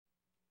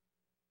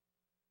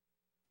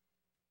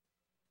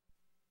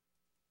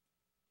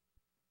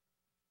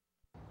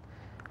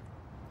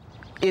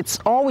It's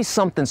always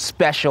something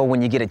special when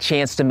you get a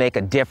chance to make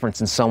a difference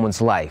in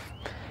someone's life.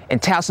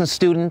 And Towson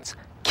students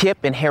Kip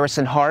and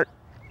Harrison Hart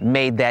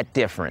made that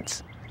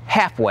difference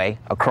halfway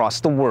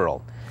across the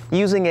world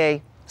using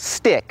a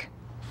stick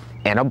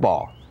and a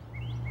ball.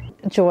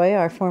 Joy,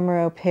 our former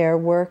au pair,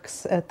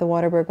 works at the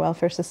Waterberg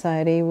Welfare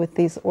Society with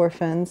these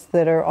orphans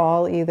that are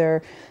all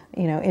either,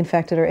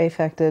 infected or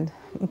affected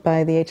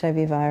by the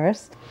HIV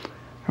virus.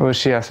 Well,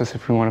 she asked us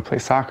if we want to play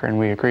soccer, and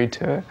we agreed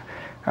to it,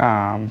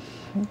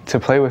 to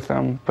play with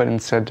them, but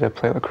instead to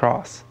play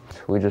lacrosse.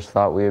 We just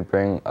thought we would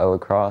bring a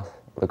lacrosse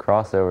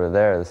over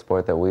there, the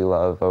sport that we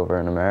love over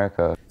in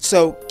America.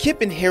 So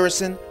Kip and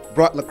Harrison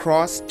brought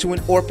lacrosse to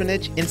an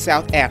orphanage in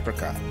South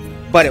Africa,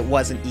 but it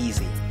wasn't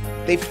easy.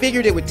 They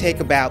figured it would take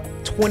about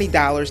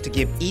 $20 to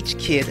give each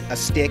kid a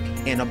stick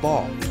and a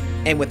ball.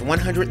 And with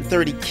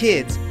 130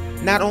 kids,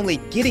 not only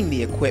getting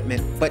the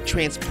equipment, but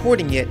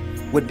transporting it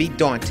would be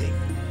daunting.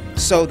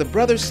 So the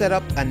brothers set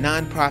up a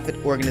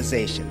nonprofit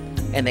organization,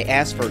 and they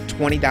asked for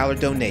 $20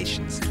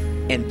 donations.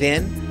 And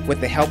then, with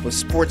the help of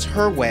Sports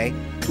Her Way,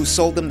 who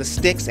sold them the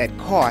sticks at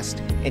cost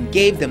and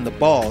gave them the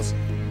balls,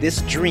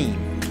 this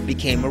dream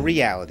became a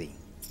reality.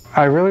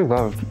 I really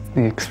loved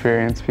the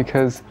experience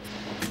because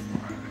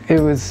it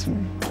was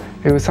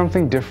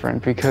something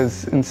different,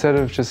 because instead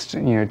of just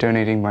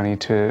donating money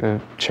to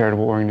a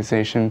charitable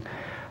organization,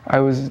 I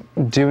was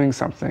doing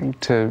something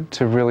to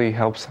really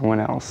help someone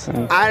else.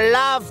 And I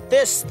love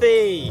this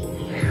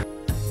thing!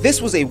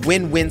 This was a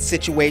win-win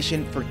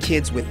situation for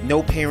kids with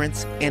no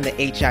parents and the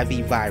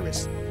HIV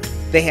virus.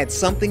 They had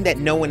something that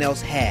no one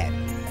else had,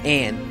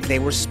 and they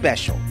were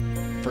special.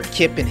 For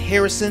Kip and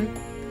Harrison,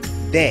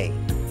 they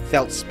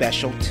felt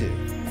special too.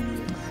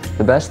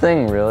 The best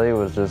thing really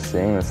was just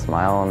seeing the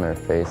smile on their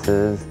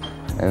faces,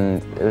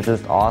 and it was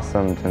just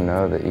awesome to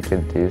know that you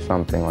could do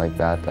something like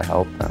that to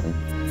help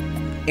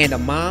them. And a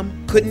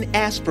mom couldn't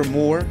ask for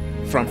more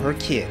from her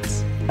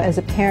kids. As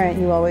a parent,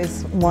 you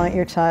always want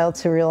your child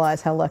to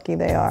realize how lucky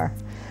they are.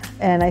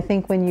 And I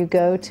think when you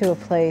go to a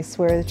place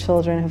where the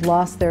children have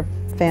lost their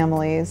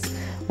families,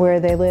 where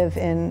they live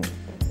in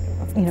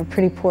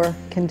pretty poor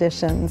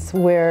conditions,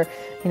 where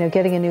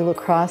getting a new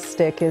lacrosse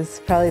stick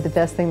is probably the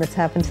best thing that's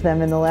happened to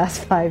them in the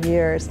last 5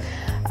 years,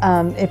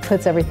 it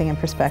puts everything in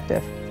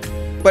perspective.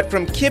 But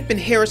from Kip and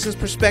Harrison's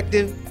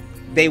perspective,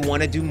 they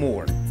want to do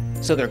more.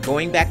 So they're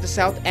going back to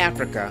South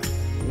Africa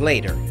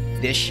later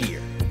this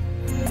year.